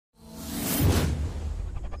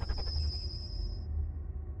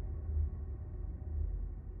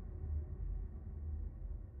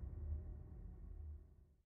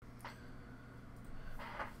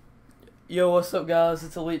Yo, what's up guys,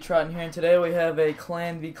 it's Elite Triton here, and today we have a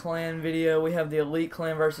clan v clan video. We have the Elite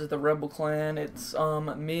clan versus the Rebel clan. It's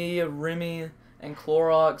me, Remy, and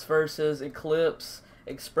Clorox versus Eclipse,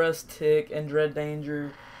 Express Tick, and Dread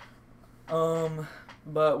Danger.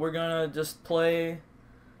 But we're gonna just play,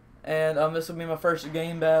 and this will be my first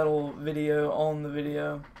game battle video on the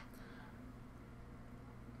video.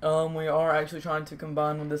 We are actually trying to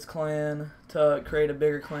combine with this clan to create a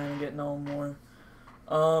bigger clan and get known more.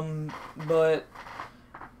 Like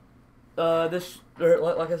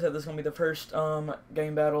I said, this is gonna be the first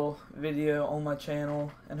game battle video on my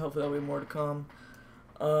channel, and hopefully there'll be more to come.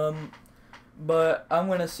 But I'm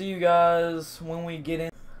gonna see you guys when we get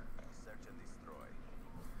in.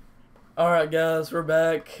 Alright guys, we're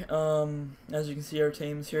back. As you can see, our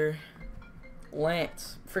team's here.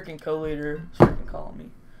 Lance, freaking co-leader, is freaking calling me.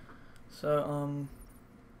 So,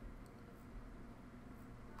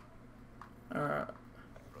 alright.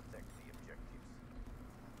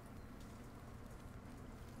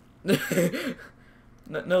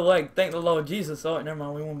 no, like, thank the Lord Jesus. Oh, never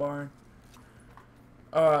mind, we won barn.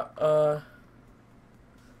 Alright,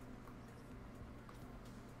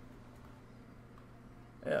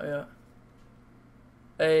 yeah.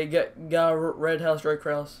 Hey, guy, Red House, Red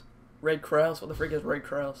Kraus. Red Kraus? What the freak is Red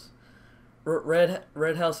Kraus?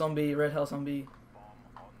 Red House on B, Red House on B.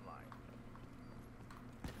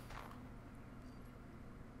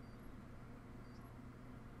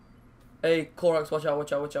 Hey, Clorox, watch out,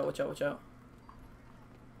 watch out, watch out, watch out, watch out.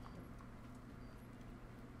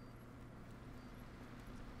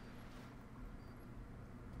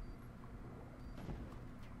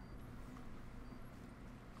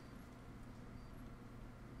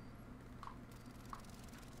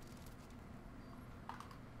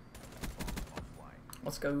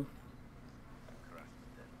 Let's go.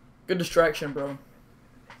 Good distraction, bro.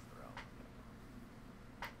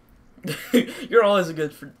 You're always a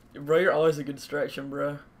good bro. You're always a good distraction,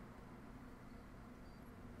 bro.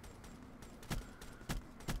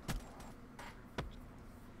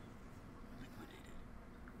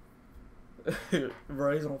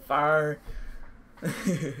 Bro, he's on fire.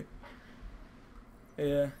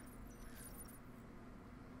 Yeah.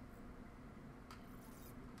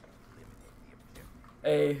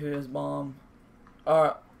 Hey, who is bomb?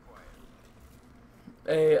 Alright.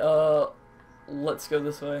 Hey, let's go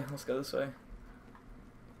this way. Let's go this way.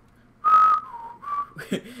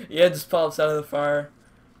 Yeah, it just pops out of the fire.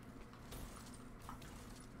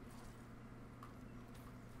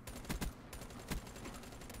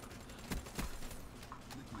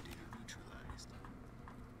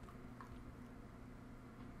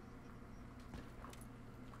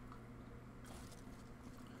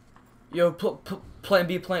 Yo, plan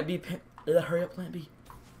B, plan B. Hurry up, plan B.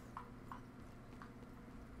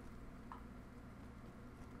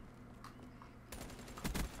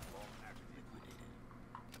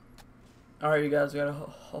 Alright, you guys, we gotta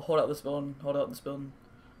hold out this building. Hold out this building.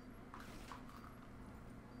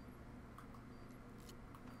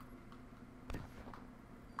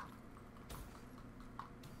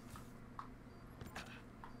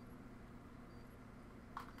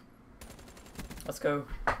 Let's go.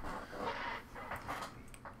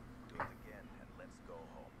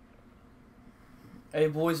 Hey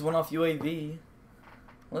boys, went off UAV.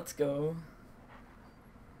 Let's go.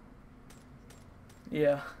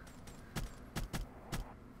 Yeah.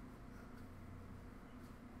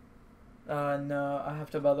 No, I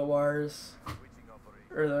have to buy the wires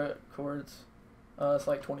or the cords. It's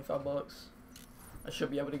like 25 bucks. I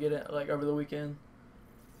should be able to get it like over the weekend.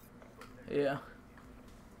 Yeah.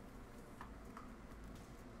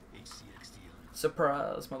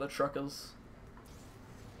 Surprise, mother truckers.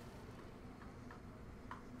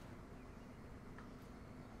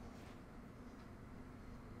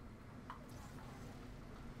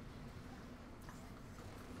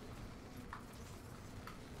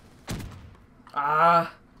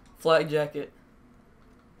 Ah, flag jacket.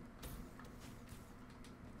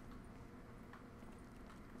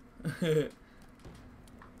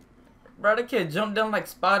 Bro, the kid jumped down like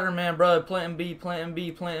Spider-Man, bro. Planting B, planting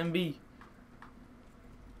B, planting B.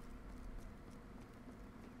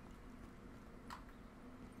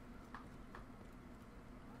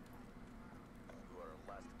 You are our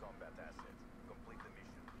last combat asset. Complete the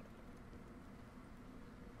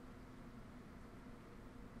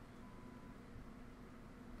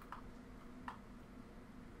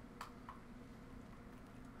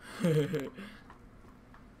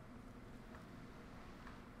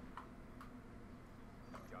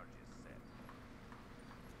Charges set.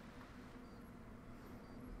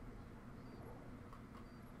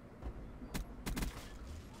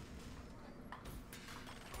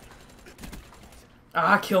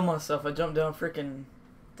 Ah, I killed myself. I jumped down freaking...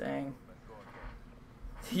 Dang.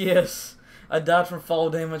 Yes. I died from fall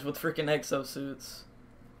damage with freaking exosuits.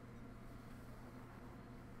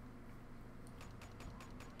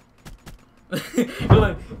 You're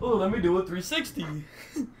like, oh, let me do a 360.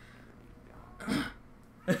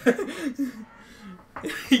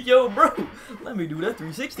 Yo, bro, let me do that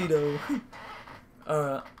 360 though.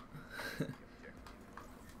 Alright.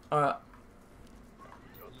 Alright.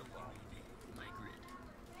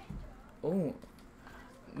 Oh.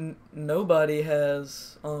 Nobody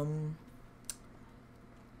has,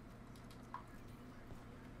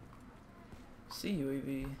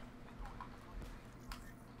 CUAV.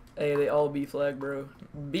 Hey, they all B flag, bro.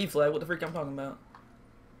 B flag, what the freak I'm talking about?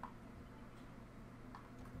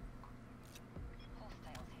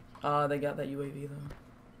 Ah, they got that UAV though.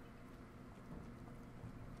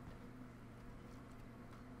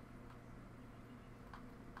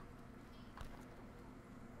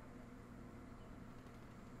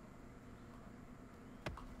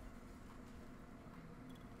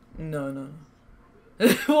 No, no.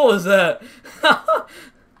 What was that?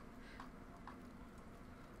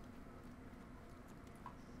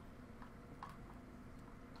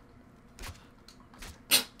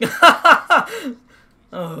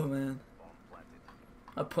 Oh man.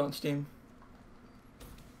 I punched him.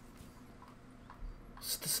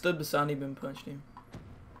 Stood beside him and punched him.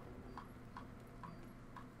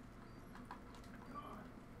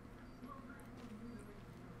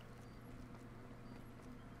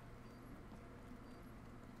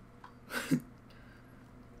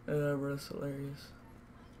 Bro, that's hilarious.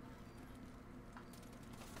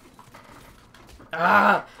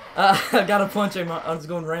 Ah! I gotta punch him. I was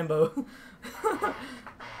going Rambo.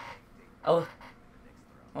 I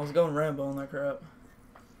was going Rambo on that crap.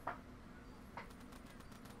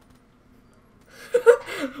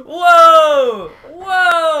 Whoa!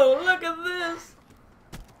 Whoa! Look at this!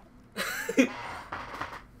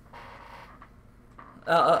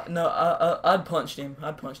 No, I'd punched him.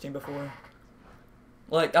 I'd punched him before.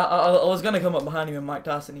 Like, I was gonna come up behind him and Mike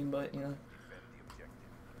Tyson him, but, you know.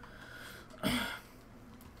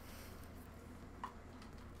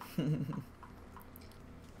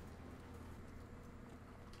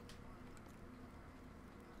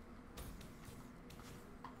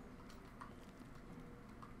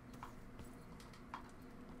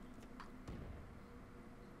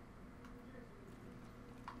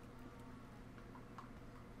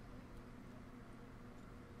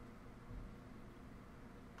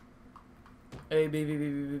 Hey, B.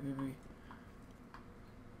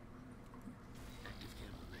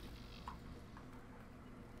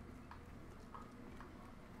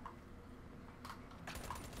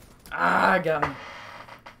 Ah, I got him.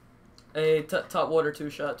 Hey, top water, two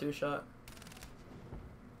shot.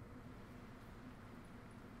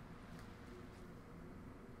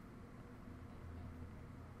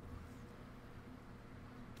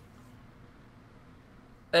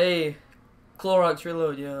 Hey, Clorox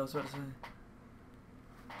reload. Yeah, I was about to say.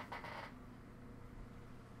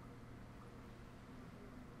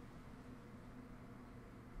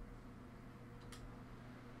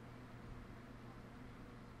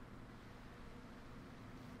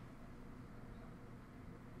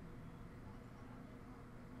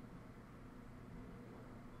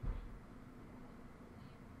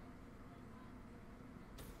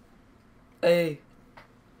 Hey,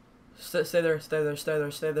 stay there.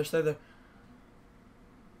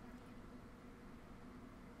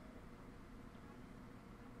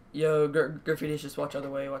 Yo, graffiti's just watch other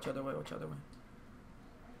way.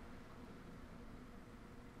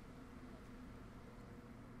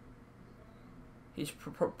 He's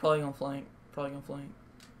probably gonna flank.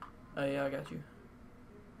 Oh yeah, I got you.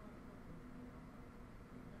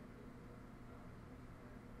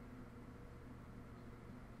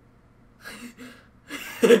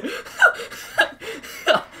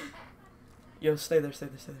 Yo, stay there.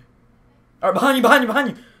 Alright, behind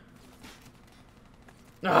you.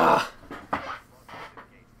 Ah!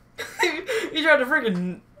 He tried to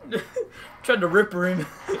freaking tried to ripper him.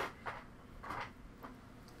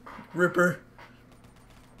 Ripper.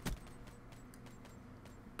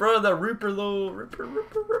 Bro, that Ripper though. Ripper.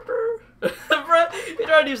 Bro, he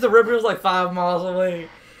tried to use the Ripper, it was like 5 miles away.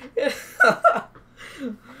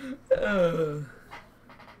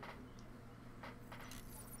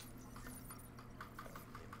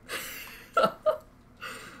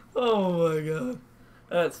 Oh my god.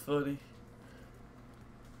 That's funny.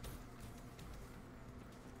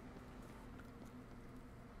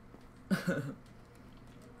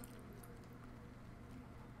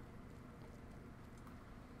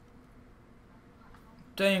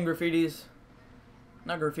 Dang, graffitis.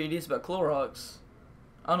 Not graffitis, but Clorox.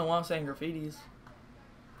 I don't know why I'm saying graffitis.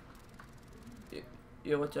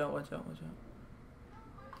 Yeah, watch out, watch out, watch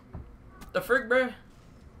out. The frick, bruh?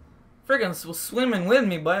 Friggin' was swimming with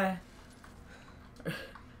me, boy.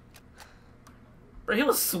 Bro, he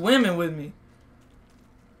was swimming with me.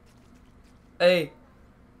 Hey.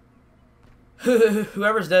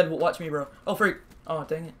 Whoever's dead, watch me, bro. Oh, freak. Oh,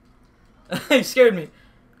 dang it. He scared me.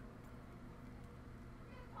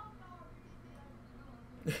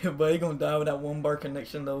 But he gonna die with that 1 bar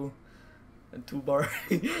connection, though. A 2 bar.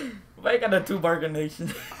 But he got a 2 bar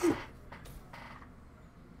connection.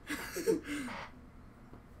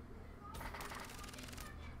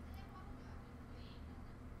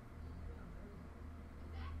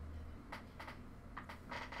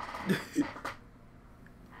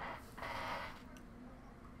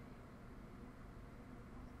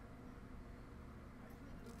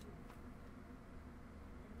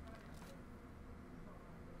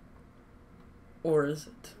 Or is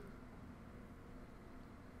it?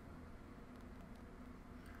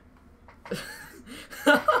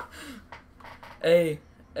 Hey,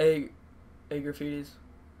 graffitis.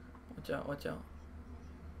 Watch out, watch out.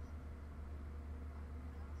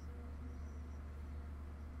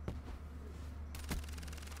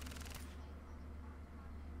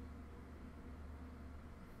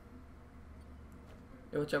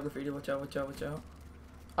 Yo, watch out, graffiti, watch out, watch out, watch out.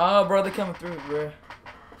 Oh, bro, they're coming through, bro.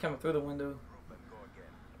 Coming through the window.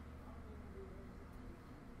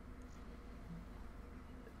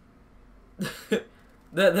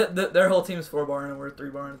 Their whole team's 4 bar and we're 3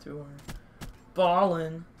 bar and 2 bar.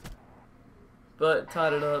 Ballin'. But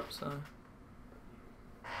tied it up, so.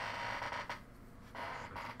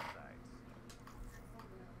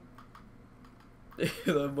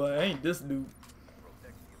 Boy, I ain't this dude.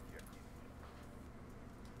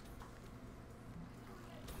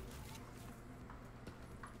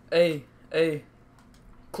 Hey,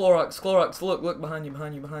 Clorox, look behind you,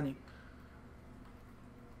 behind you.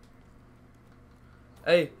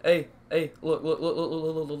 Hey, look.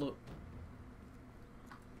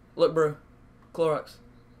 Look, bro. Clorox.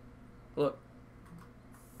 Look.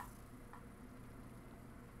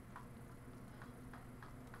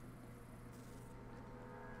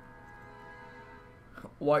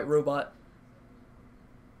 White robot.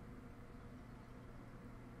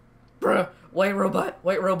 Bruh, white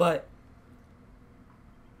robot.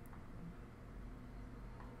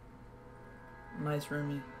 Nice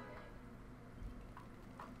roomy.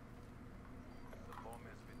 The bomb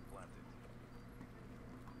has been planted.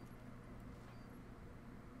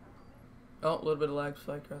 Oh, a little bit of lag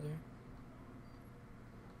spike right there.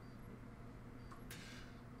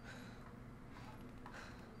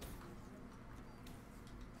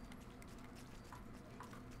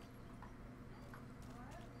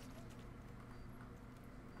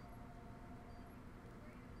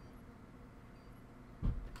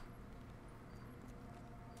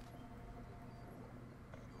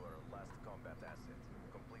 You are our last combat asset.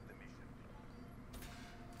 Complete the mission.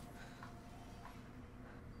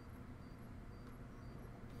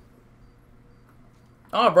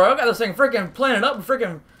 Oh, bro, I got this thing freaking planted up.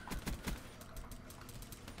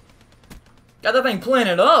 Got that thing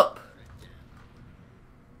planted up.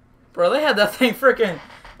 Bro, they had that thing freaking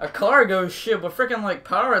a cargo ship with freaking like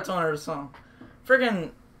pirates on it or something.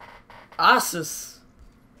 Freaking ISIS.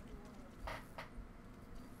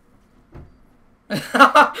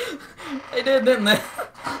 They did, didn't they?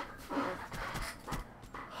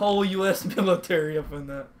 Whole U.S. military up in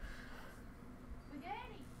that.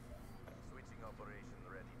 Switching operation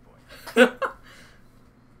ready point.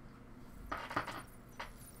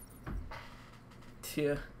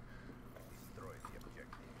 Yeah. Destroy the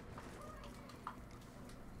objective.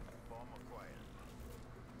 Bomb acquired.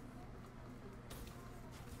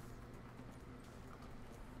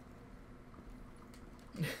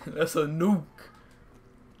 That's a nuke.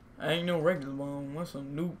 I ain't no regular bomb. That's a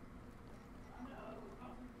nuke.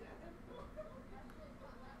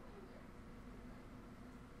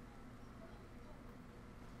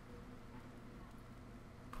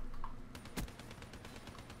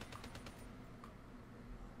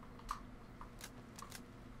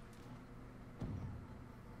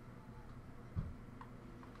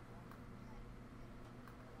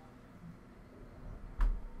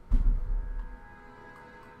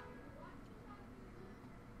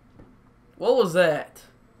 What was that?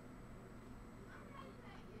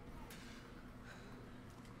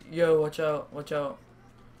 Yo, watch out, watch out.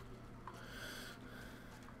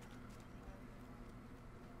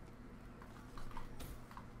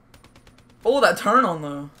 Oh, that turn on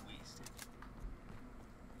though.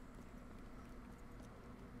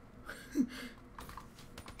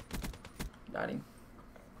 Got him.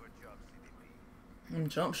 Good job, CDP. And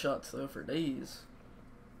jump shots though for days.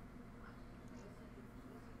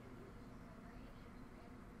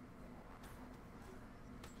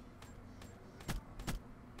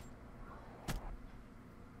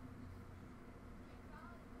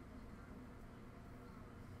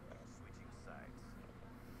 Switching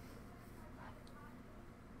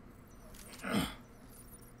sides.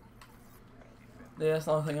 Yeah, that's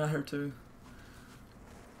the only thing I heard too.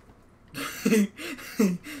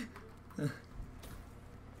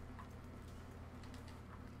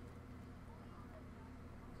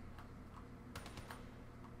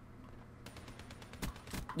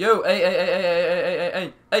 Yo,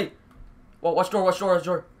 hey. Well, watch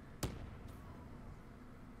door.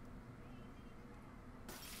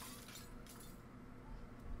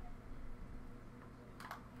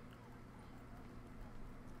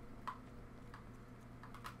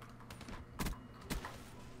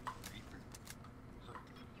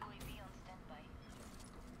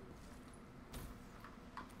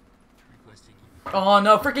 Oh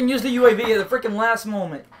no, freaking use the UAV at the freaking last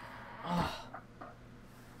moment. Oh.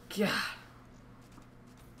 God.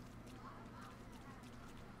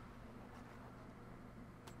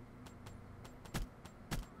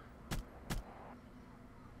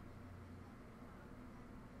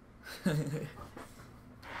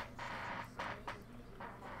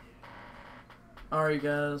 Alright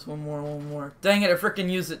guys, one more. Dang it, I freaking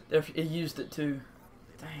used it. It used it too.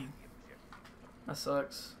 Dang. That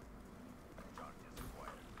sucks.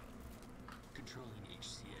 Controlling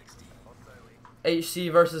HCXD.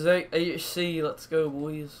 HC versus HC, let's go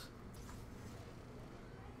boys.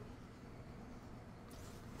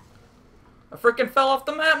 I freaking fell off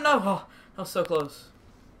the map, no! Oh, that was so close.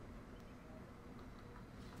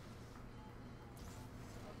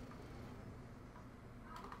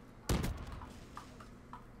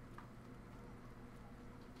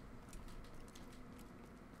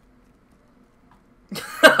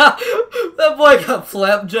 That boy got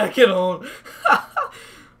flap jacket on.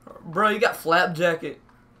 Bro, you got flap jacket.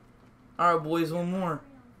 Alright, boys, one more.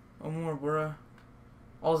 One more, bro.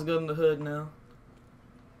 All's good in the hood now.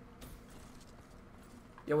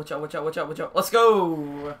 Yo, watch out. Let's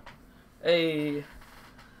go! Hey.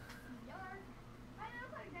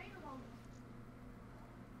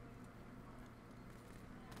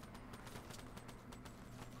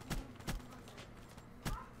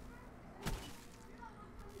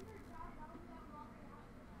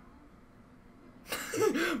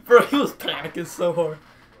 Bro, he was panicking so hard.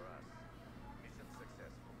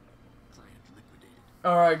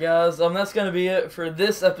 Alright guys, that's going to be it for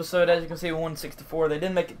this episode. As you can see, 164. They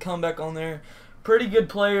did make a comeback on there. Pretty good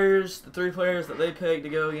players, the 3 players that they picked to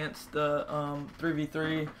go against the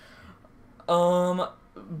 3v3.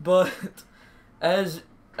 But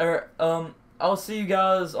I'll see you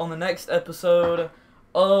guys on the next episode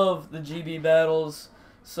of the GB battles.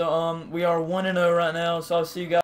 So we are 1-0 right now, so I'll see you guys.